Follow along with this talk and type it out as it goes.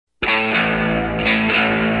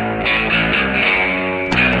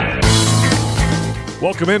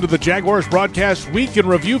Welcome into the Jaguars Broadcast Week in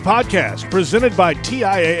Review podcast presented by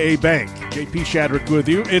TIAA Bank. JP Shadrick with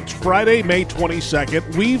you. It's Friday, May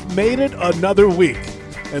 22nd. We've made it another week.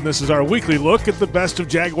 And this is our weekly look at the best of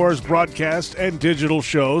Jaguars broadcast and digital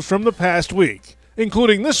shows from the past week,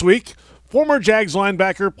 including this week, former Jags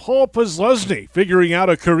linebacker Paul Posluszny figuring out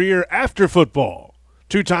a career after football.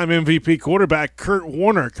 Two-time MVP quarterback Kurt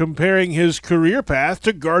Warner comparing his career path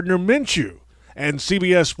to Gardner Minshew. And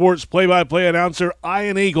CBS Sports play-by-play announcer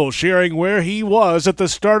Ian Eagle sharing where he was at the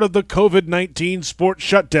start of the COVID-19 sports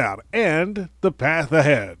shutdown and the path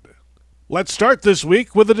ahead. Let's start this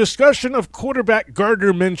week with a discussion of quarterback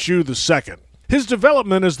Gardner Minshew II. His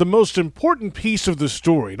development is the most important piece of the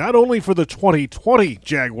story, not only for the 2020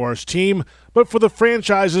 Jaguars team, but for the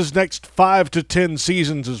franchise's next 5 to 10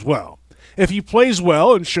 seasons as well. If he plays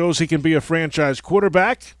well and shows he can be a franchise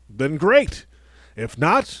quarterback, then great. If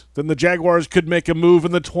not, then the Jaguars could make a move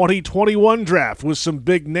in the 2021 draft with some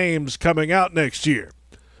big names coming out next year.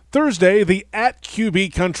 Thursday, the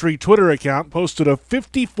 @QBCountry Twitter account posted a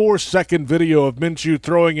 54-second video of Minshew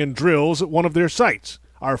throwing in drills at one of their sites.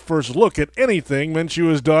 Our first look at anything Minshew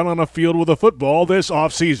has done on a field with a football this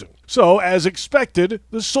offseason. So, as expected,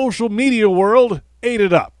 the social media world ate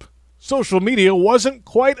it up. Social media wasn't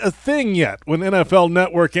quite a thing yet when NFL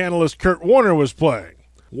Network analyst Kurt Warner was playing.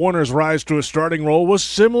 Warner's rise to a starting role was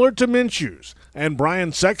similar to Minshew's, and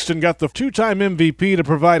Brian Sexton got the two-time MVP to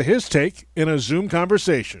provide his take in a Zoom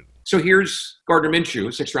conversation. So here's Gardner Minshew,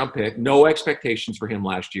 a sixth-round pick, no expectations for him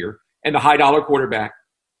last year, and the high-dollar quarterback,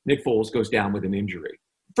 Nick Foles, goes down with an injury.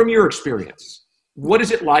 From your experience, what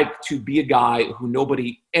is it like to be a guy who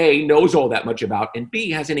nobody, A, knows all that much about, and B,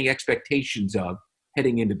 has any expectations of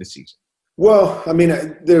heading into the season? Well, I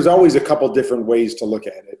mean, there's always a couple different ways to look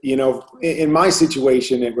at it. You know, in my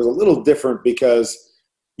situation, it was a little different because,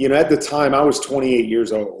 you know, at the time I was 28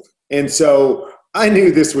 years old. And so I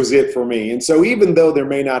knew this was it for me. And so even though there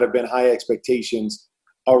may not have been high expectations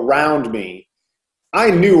around me, I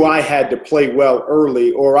knew I had to play well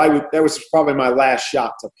early or that was probably my last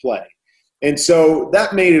shot to play. And so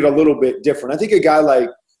that made it a little bit different. I think a guy like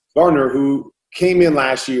Gardner, who came in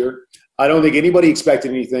last year, I don't think anybody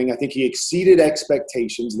expected anything. I think he exceeded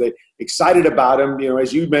expectations. They excited about him, you know,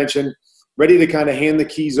 as you mentioned, ready to kind of hand the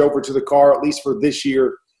keys over to the car, at least for this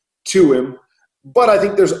year, to him. But I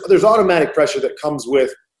think there's automatic pressure that comes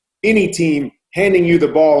with any team handing you the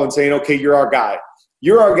ball and saying, okay, you're our guy.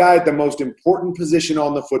 You're our guy at the most important position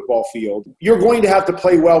on the football field. You're going to have to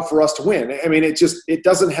play well for us to win. I mean, it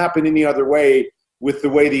doesn't happen any other way with the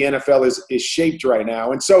way the NFL is shaped right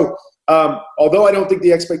now. And so, although I don't think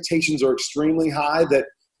the expectations are extremely high that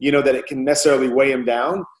it can necessarily weigh him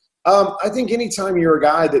down, I think anytime you're a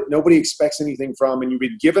guy that nobody expects anything from and you've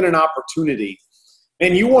been given an opportunity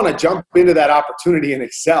and you want to jump into that opportunity and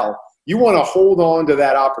excel, you want to hold on to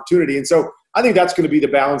that opportunity. And so I think that's going to be the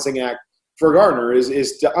balancing act for Gardner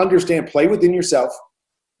is to understand, play within yourself,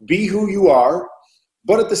 be who you are,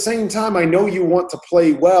 but at the same time, I know you want to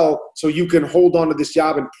play well so you can hold on to this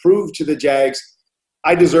job and prove to the Jags,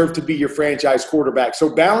 I deserve to be your franchise quarterback. So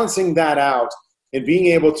balancing that out and being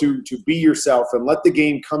able to be yourself and let the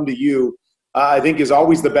game come to you, I think is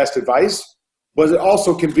always the best advice. But it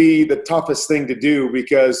also can be the toughest thing to do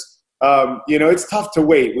because, it's tough to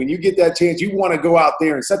wait. When you get that chance, you want to go out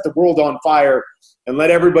there and set the world on fire and let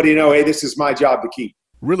everybody know, hey, this is my job to keep.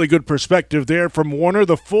 Really good perspective there from Warner.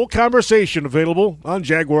 The full conversation available on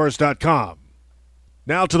Jaguars.com.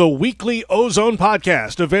 Now to the weekly Ozone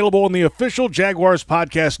podcast, available on the official Jaguars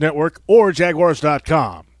Podcast Network or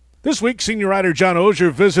Jaguars.com. This week, senior writer John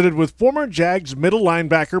Oehser visited with former Jags middle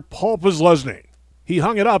linebacker Paul Posluszny. He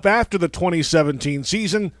hung it up after the 2017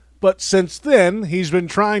 season, but since then, he's been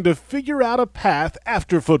trying to figure out a path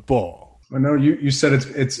after football. I know you said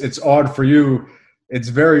it's odd for you. It's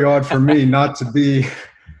very odd for me not to be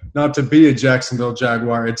a Jacksonville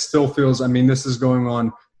Jaguar. It still feels, I mean, this is going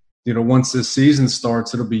on. You know, once this season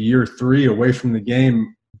starts, it'll be year 3 away from the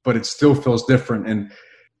game, but it still feels different. And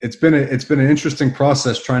it's been an interesting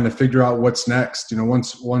process trying to figure out what's next. You know,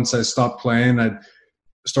 once I stopped playing, I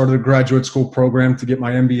started a graduate school program to get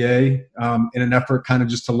my MBA in an effort kind of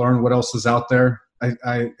just to learn what else is out there.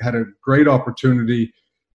 I had a great opportunity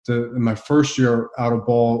in my first year out of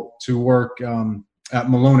ball to work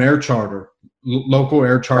at Malone Air Charter, local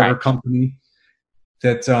air charter company.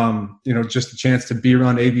 That, just a chance to be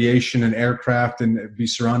around aviation and aircraft and be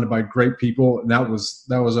surrounded by great people. And that was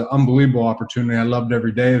an unbelievable opportunity. I loved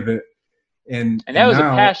every day of it. And that was a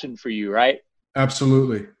passion for you, right?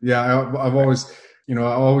 Absolutely. Yeah. I've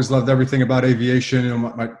always loved everything about aviation. You know,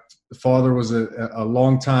 my father was a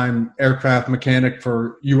longtime aircraft mechanic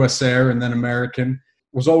for US Air and then American.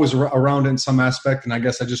 was always around it in some aspect, and I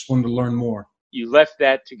guess I just wanted to learn more. You left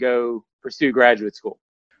that to go pursue graduate school.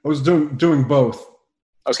 I was doing both.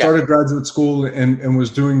 Okay. Started graduate school and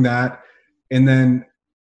was doing that, and then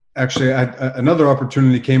actually another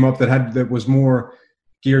opportunity came up that was more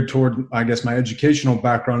geared toward, I guess, my educational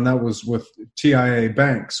background. That was with TIAA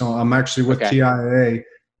Bank. So I'm actually with TIAA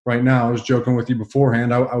right now. I was joking with you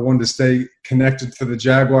beforehand. I wanted to stay connected to the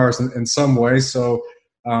Jaguars in some way, so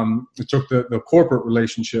it took the corporate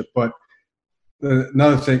relationship. But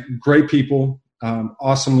another thing, great people,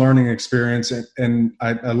 awesome learning experience, and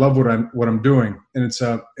I love what I'm doing. And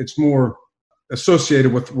it's more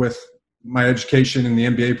associated with my education in the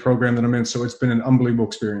MBA program that I'm in. So it's been an unbelievable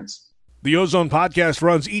experience. The Ozone Podcast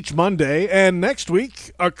runs each Monday, and next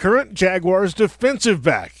week, a current Jaguars defensive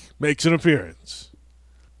back makes an appearance.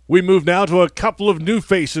 We move now to a couple of new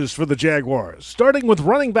faces for the Jaguars, starting with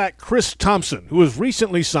running back Chris Thompson, who was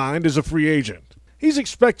recently signed as a free agent. He's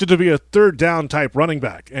expected to be a third-down type running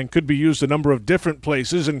back and could be used a number of different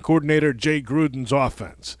places in coordinator Jay Gruden's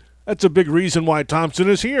offense. That's a big reason why Thompson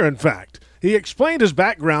is here, in fact. He explained his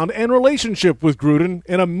background and relationship with Gruden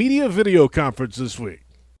in a media video conference this week.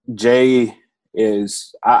 Jay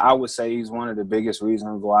is, I would say, he's one of the biggest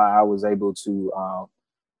reasons why I was able to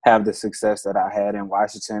have the success that I had in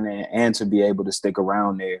Washington and to be able to stick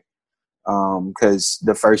around there. Because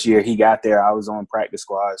the first year he got there, I was on practice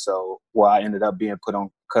squad. So I ended up being put on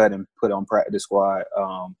practice squad.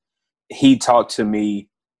 He talked to me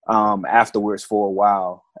afterwards for a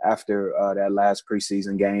while after that last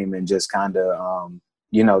preseason game and just kind of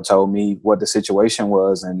told me what the situation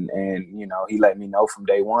was. And he let me know from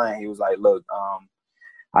day one. He was like, look,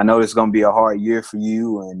 I know this is going to be a hard year for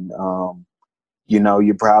you. And,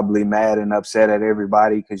 you're probably mad and upset at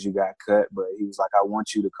everybody because you got cut. But he was like, I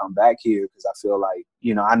want you to come back here because I feel like,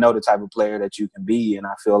 I know the type of player that you can be. And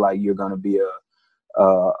I feel like you're going to be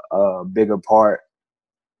a bigger part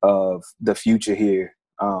of the future here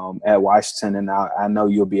at Washington. And I know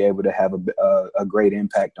you'll be able to have a great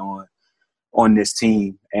impact on this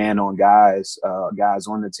team and on guys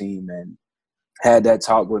on the team, and had that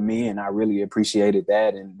talk with me, and I really appreciated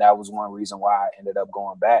that. And that was one reason why I ended up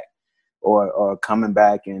going back or coming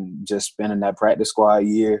back and just spending that practice squad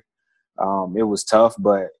year. It was tough,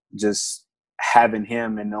 but just having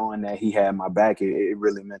him and knowing that he had my back, it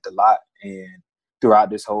really meant a lot. And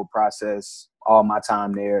throughout this whole process, all my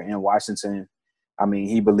time there in Washington, I mean,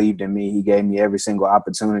 he believed in me. He gave me every single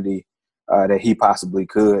opportunity that he possibly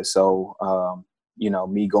could. So,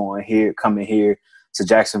 me coming here to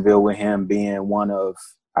Jacksonville with him being one of,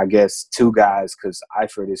 I guess, two guys, because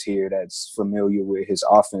Eifert is here that's familiar with his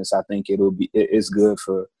offense. I think it's good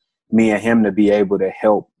for me and him to be able to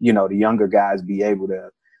help, the younger guys be able to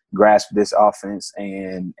grasp this offense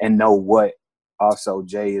and know what also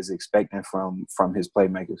Jay is expecting from his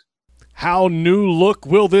playmakers. How new look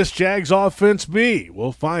will this Jags offense be?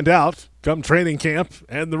 We'll find out come training camp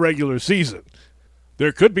and the regular season.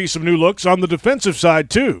 There could be some new looks on the defensive side,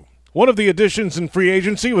 too. One of the additions in free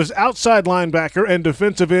agency was outside linebacker and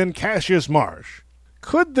defensive end Cassius Marsh.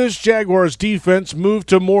 Could this Jaguars defense move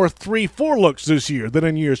to more 3-4 looks this year than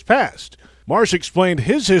in years past? Marsh explained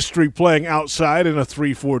his history playing outside in a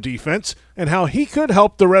 3-4 defense and how he could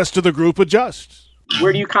help the rest of the group adjust.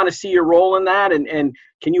 Where do you kind of see your role in that? And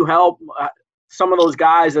can you help some of those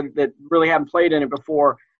guys that really haven't played in it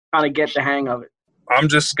before kind of get the hang of it? I'm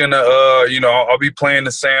just going to, I'll be playing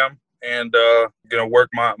the Sam and going to work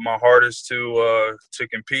my hardest to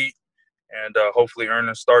compete and hopefully earn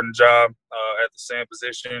a starting job at the Sam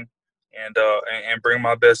position and bring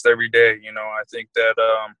my best every day. I think that,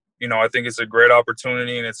 I think it's a great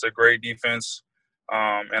opportunity and it's a great defense.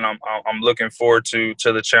 And I'm looking forward to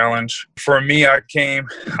the challenge. For me, I came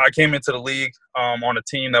into the league on a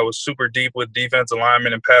team that was super deep with defensive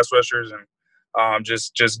linemen and pass rushers and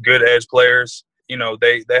just good edge players.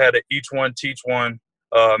 They had a each one teach one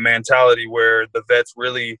mentality where the vets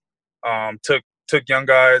really took young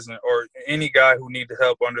guys or any guy who needed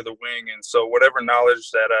help under the wing. And so whatever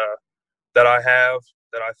knowledge that I have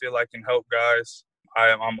that I feel I can help guys,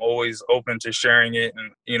 I'm always open to sharing it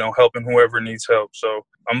and, helping whoever needs help. So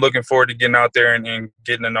I'm looking forward to getting out there and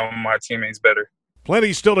getting to know my teammates better.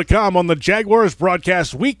 Plenty still to come on the Jaguars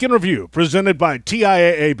Broadcast Week in Review presented by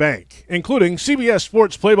TIAA Bank, including CBS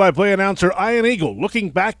Sports play-by-play announcer Ian Eagle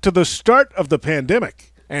looking back to the start of the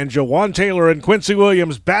pandemic and Jawan Taylor and Quincy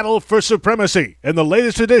Williams' battle for supremacy in the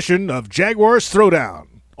latest edition of Jaguars Throwdown.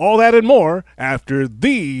 All that and more after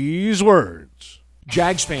these words.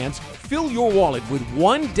 Jags fans, fill your wallet with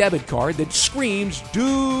one debit card that screams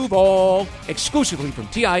Duval exclusively from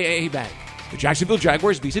TIAA Bank. The Jacksonville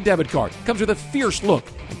Jaguars Visa debit card comes with a fierce look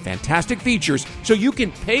and fantastic features so you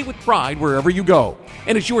can pay with pride wherever you go.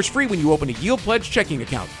 And it's yours free when you open a Yield Pledge checking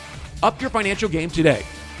account. Up your financial game today.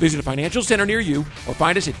 Visit a financial center near you or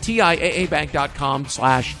find us at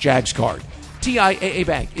TIAABank.com/JagsCard. TIAA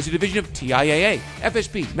Bank is a division of TIAA,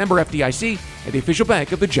 FSB, member FDIC, and the official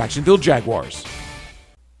bank of the Jacksonville Jaguars.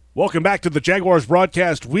 Welcome back to the Jaguars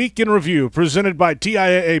Broadcast Week in Review, presented by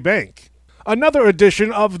TIAA Bank. Another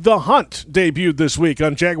edition of The Hunt debuted this week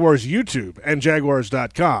on Jaguars YouTube and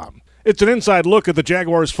Jaguars.com. It's an inside look at the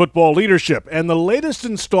Jaguars football leadership, and the latest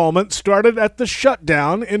installment started at the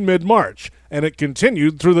shutdown in mid-March, and it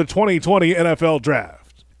continued through the 2020 NFL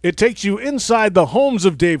Draft. It takes you inside the homes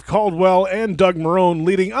of Dave Caldwell and Doug Marrone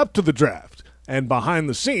leading up to the draft, and behind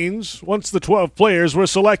the scenes once the 12 players were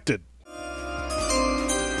selected.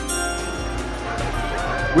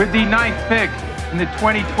 With the 9th pick in the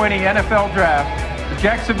 2020 NFL Draft, the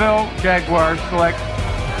Jacksonville Jaguars select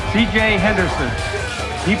C.J. Henderson,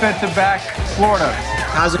 defensive back, Florida.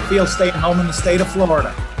 How's it feel staying home in the state of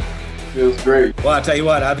Florida? Feels great. Well, I'll tell you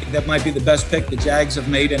what, I think that might be the best pick the Jags have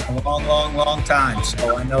made in a long time.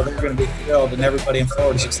 So I know they're going to be thrilled, and everybody in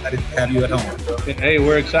Florida is excited to have you at home. Hey,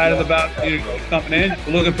 we're excited about you coming in.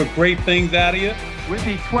 We're looking for great things out of you. With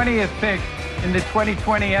the 20th pick in the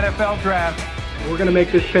 2020 NFL Draft, we're going to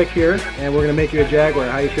make this pick here, and we're going to make you a Jaguar.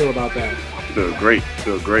 How do you feel about that? Feel great.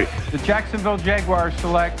 Feel great. The Jacksonville Jaguars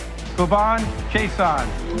select K'Lavon Chaisson.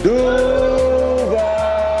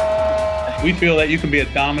 We feel that you can be a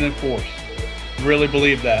dominant force. Really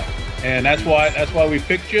believe that. And that's why we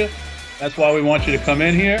picked you. That's why we want you to come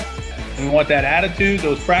in here. And we want that attitude,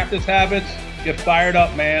 those practice habits. Get fired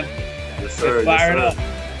up, man. Yes, sir. Get fired up.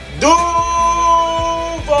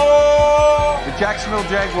 The Jacksonville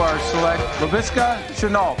Jaguars select Laviska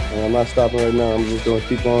Shenault. I'm not stopping right now. I'm just going to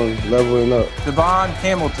keep on leveling up. Devon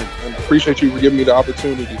Hamilton. I appreciate you for giving me the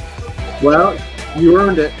opportunity. Well, you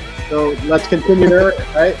earned it. So let's continue to earn it,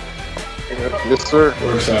 right? Yes, sir.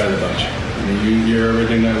 We're excited about you. I mean, you're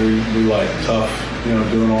everything that we like. Tough,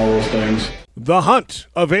 doing all those things. The Hunt,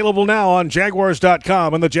 available now on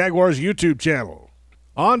Jaguars.com and the Jaguars YouTube channel.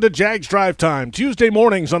 On to Jags Drive Time, Tuesday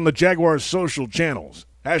mornings on the Jaguars social channels.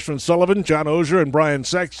 Ashton Sullivan, John Oehser, and Brian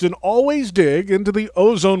Sexton always dig into the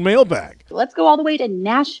Ozone mailbag. Let's go all the way to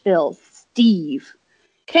Nashville. Steve,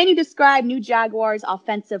 can you describe new Jaguars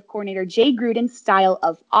offensive coordinator Jay Gruden's style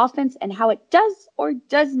of offense and how it does or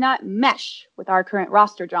does not mesh with our current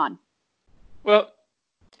roster, John? Well,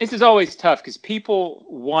 this is always tough because people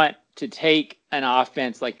want to take an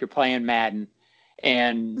offense like you're playing Madden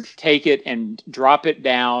and take it and drop it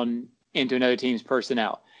down into another team's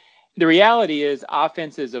personnel. The reality is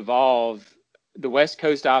offenses evolve. The West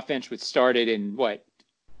Coast offense, which started in the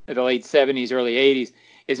late 70s, early 80s,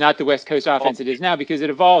 is not the West Coast offense it is now because it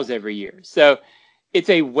evolves every year. So it's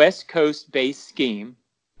a West Coast based scheme.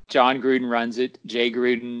 John Gruden runs it. Jay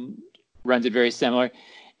Gruden runs it very similar.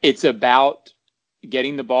 It's about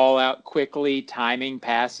getting the ball out quickly, timing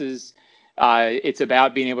passes. It's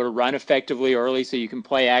about being able to run effectively early so you can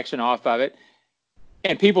play action off of it.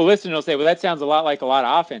 And people listening will say, well, that sounds a lot like a lot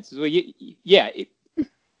of offenses. Well, you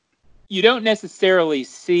don't necessarily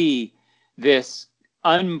see this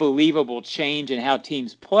unbelievable change in how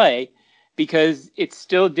teams play because it's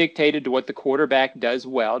still dictated to what the quarterback does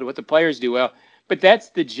well, to what the players do well. But that's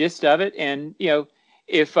the gist of it. And,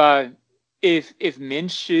 if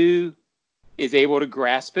Minshew is able to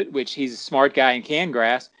grasp it, which he's a smart guy and can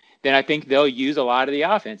grasp, then I think they'll use a lot of the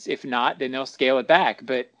offense. If not, then they'll scale it back.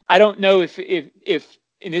 But I don't know if in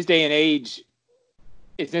this day and age,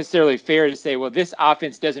 it's necessarily fair to say, well, this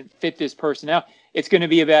offense doesn't fit this personnel. It's going to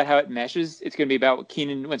be about how it meshes. It's going to be about what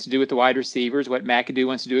Keenan wants to do with the wide receivers, what McAdoo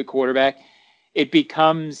wants to do at quarterback. It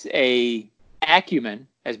becomes a acumen,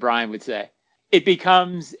 as Brian would say. It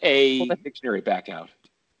becomes Pull that dictionary back out.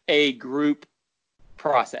 A group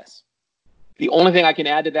process. The only thing I can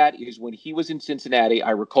add to that is when he was in Cincinnati,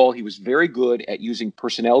 I recall he was very good at using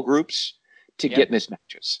personnel groups to get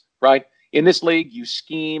mismatches, right? In this league, you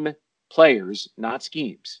scheme players, not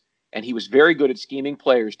schemes. And he was very good at scheming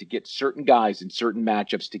players to get certain guys in certain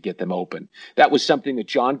matchups to get them open. That was something that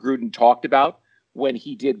John Gruden talked about when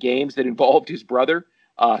he did games that involved his brother.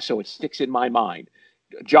 So it sticks in my mind.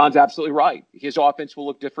 John's absolutely right. His offense will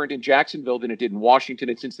look different in Jacksonville than it did in Washington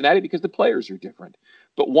and Cincinnati because the players are different.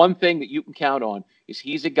 But one thing that you can count on is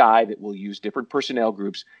he's a guy that will use different personnel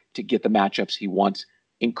groups to get the matchups he wants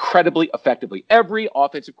incredibly effectively. Every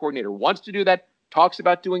offensive coordinator wants to do that, talks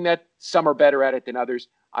about doing that. Some are better at it than others.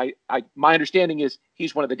 My understanding is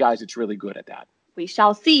he's one of the guys that's really good at that. We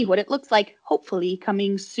shall see what it looks like, hopefully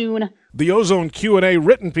coming soon. The Ozone Q&A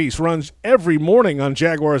written piece runs every morning on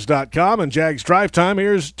Jaguars.com, and Jags Drive Time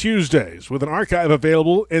airs Tuesdays with an archive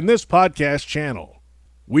available in this podcast channel.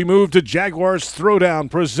 We move to Jaguars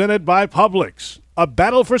Throwdown, presented by Publix. A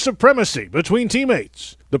battle for supremacy between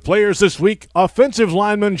teammates. The players this week, offensive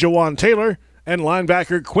lineman Jawan Taylor and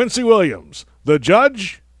linebacker Quincy Williams. The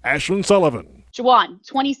judge, Ashlyn Sullivan. Jawan,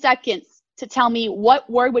 20 seconds to tell me what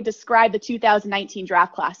word would describe the 2019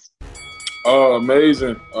 draft class.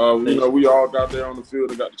 Amazing. We all got there on the field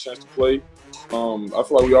and got the chance to play. I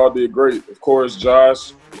feel like we all did great. Of course,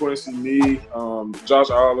 Josh, Quincy, me, Josh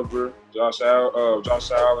Oliver, Josh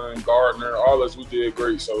Allen, Gardner, all of us, we did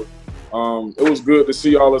great. So it was good to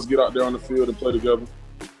see all of us get out there on the field and play together.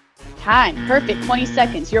 Time. Perfect. 20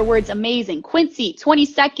 seconds. Your word's amazing. Quincy, 20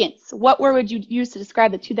 seconds. What word would you use to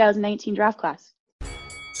describe the 2019 draft class?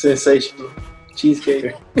 Sensational.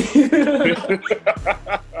 Cheesecake.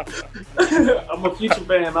 I'm a Future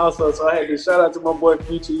fan also, so I had to shout out to my boy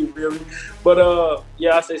Future, you feel me? But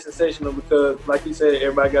I say sensational because, like you said,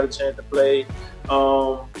 everybody got a chance to play.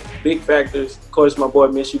 Big factors. Of course, my boy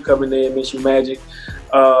Minshew coming in, Minshew Magic.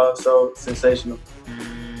 So sensational.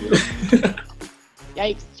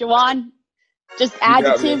 Yikes. Jawan, just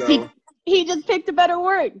adjectives. He just picked a better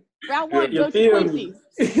word. Round one goes to Quincy.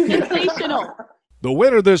 Sensational. The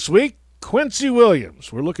winner this week, Quincy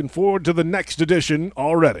Williams. We're looking forward to the next edition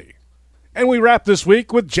already. And we wrap this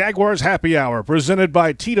week with Jaguars Happy Hour, presented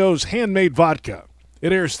by Tito's Handmade Vodka.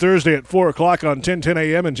 It airs Thursday at 4 o'clock on 1010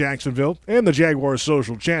 a.m. in Jacksonville and the Jaguars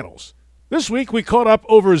social channels. This week, we caught up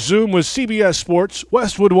over Zoom with CBS Sports,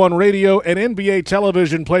 Westwood One Radio, and NBA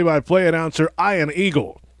television play-by-play announcer Ian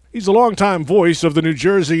Eagle. He's a longtime voice of the New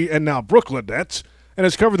Jersey and now Brooklyn Nets and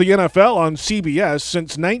has covered the NFL on CBS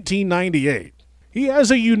since 1998. He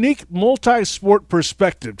has a unique multi-sport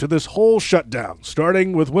perspective to this whole shutdown,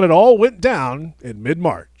 starting with when it all went down in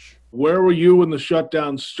mid-March. Where were you when the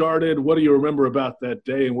shutdown started? What do you remember about that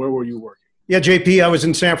day, and where were you working? Yeah, JP, I was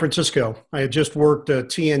in San Francisco. I had just worked a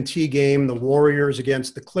TNT game, the Warriors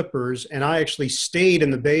against the Clippers, and I actually stayed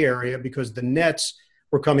in the Bay Area because the Nets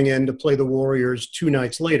were coming in to play the Warriors 2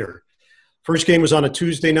 nights later. First game was on a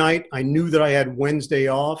Tuesday night. I knew that I had Wednesday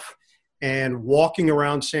off. And walking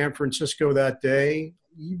around San Francisco that day,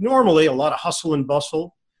 normally a lot of hustle and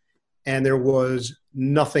bustle, and there was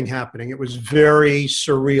nothing happening. It was very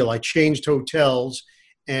surreal. I changed hotels,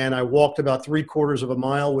 and I walked about 3/4 of a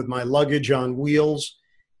mile with my luggage on wheels,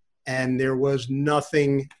 and there was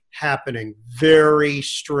nothing happening. Very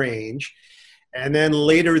strange. And then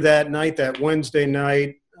later that night, that Wednesday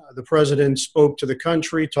night, the president spoke to the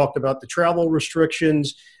country, talked about the travel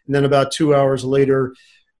restrictions, and then about 2 hours later,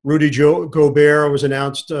 Rudy Gobert was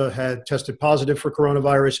announced had tested positive for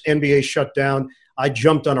coronavirus. NBA shut down. I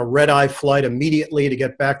jumped on a red-eye flight immediately to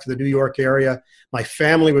get back to the New York area. My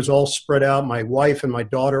family was all spread out. My wife and my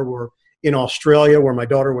daughter were in Australia, where my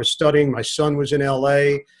daughter was studying. My son was in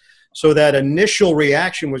LA. So that initial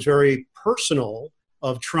reaction was very personal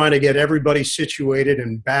of trying to get everybody situated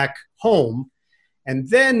and back home. And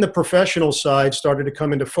then the professional side started to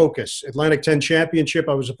come into focus. Atlantic 10 Championship,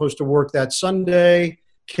 I was supposed to work that Sunday.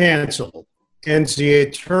 Canceled.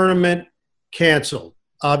 NCAA tournament, canceled.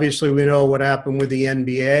 Obviously, we know what happened with the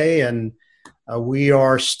NBA, and we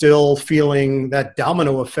are still feeling that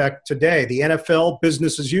domino effect today. The NFL,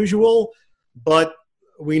 business as usual, but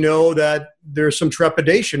we know that there's some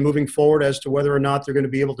trepidation moving forward as to whether or not they're going to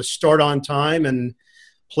be able to start on time and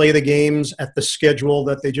play the games at the schedule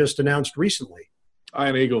that they just announced recently.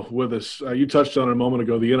 Ian Eagle with us. You touched on it a moment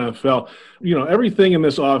ago, the NFL. Everything in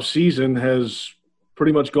this offseason has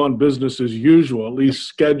pretty much gone business as usual, at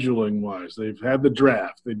least scheduling-wise. They've had the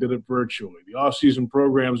draft. They did it virtually. The off-season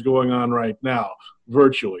program's going on right now,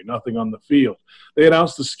 virtually, nothing on the field. They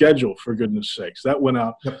announced the schedule, for goodness sakes. That went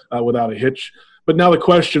out without a hitch. But now the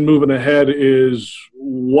question moving ahead is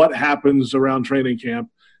what happens around training camp,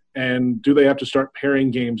 and do they have to start paring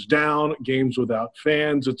games down, games without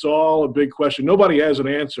fans? It's all a big question. Nobody has an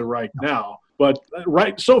answer right now. But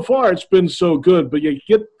so far it's been so good, but you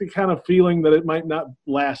get the kind of feeling that it might not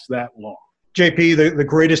last that long. JP, the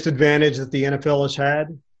greatest advantage that the NFL has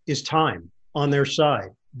had is time on their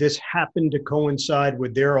side. This happened to coincide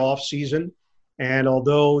with their offseason, and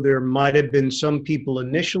although there might have been some people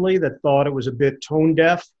initially that thought it was a bit tone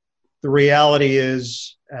deaf, the reality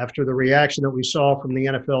is after the reaction that we saw from the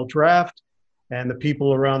NFL draft and the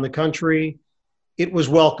people around the country, it was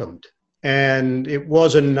welcomed. And it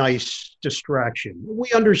was a nice distraction.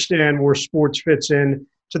 We understand where sports fits in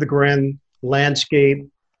to the grand landscape.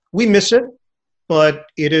 We miss it, but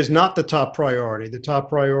it is not the top priority. The top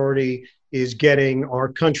priority is getting our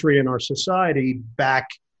country and our society back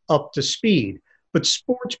up to speed. But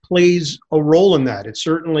sports plays a role in that. It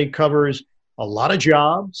certainly covers a lot of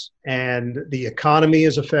jobs, and the economy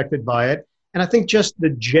is affected by it. And I think just the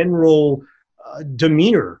general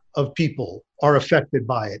demeanor of people are affected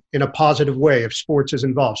by it in a positive way if sports is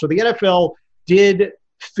involved. So the NFL did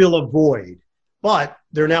fill a void, but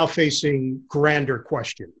they're now facing grander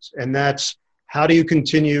questions. And that's, how do you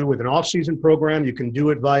continue with an off-season program? You can do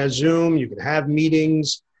it via Zoom. You can have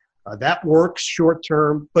meetings. That works short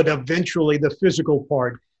term, but eventually the physical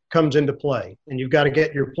part comes into play. And you've got to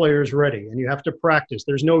get your players ready, and you have to practice.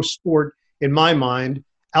 There's no sport, in my mind,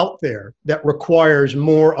 out there that requires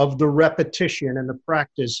more of the repetition and the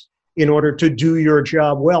practice in order to do your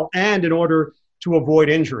job well and in order to avoid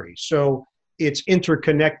injury. So it's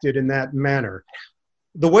interconnected in that manner.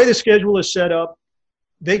 The way the schedule is set up,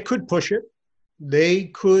 they could push it. They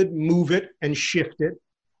could move it and shift it,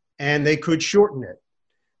 and they could shorten it.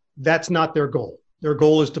 That's not their goal. Their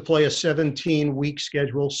goal is to play a 17-week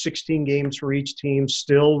schedule, 16 games for each team,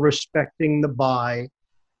 still respecting the bye,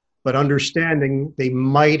 but understanding they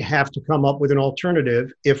might have to come up with an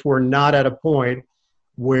alternative if we're not at a point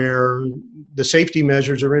where the safety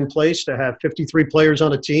measures are in place to have 53 players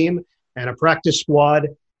on a team and a practice squad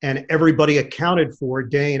and everybody accounted for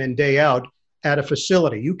day in and day out at a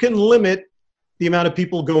facility. You can limit the amount of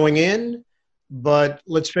people going in, but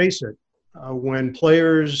let's face it, when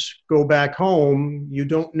players go back home, you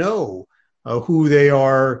don't know who they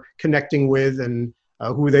are connecting with and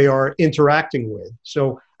who they are interacting with.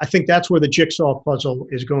 So I think that's where the jigsaw puzzle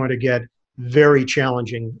is going to get very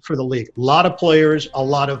challenging for the league. A lot of players, a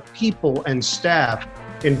lot of people and staff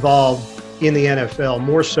involved in the NFL,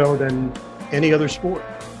 more so than any other sport.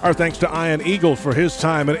 Our thanks to Ian Eagle for his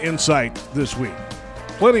time and insight this week.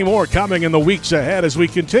 Plenty more coming in the weeks ahead as we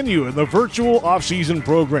continue in the virtual offseason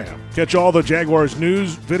program. Catch all the Jaguars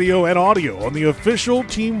news, video, and audio on the official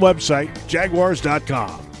team website,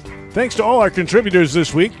 jaguars.com. Thanks to all our contributors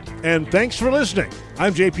this week, and thanks for listening.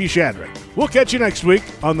 I'm JP Shadrick. We'll catch you next week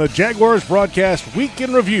on the Jaguars Broadcast Week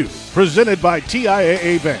in Review, presented by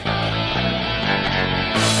TIAA Bank.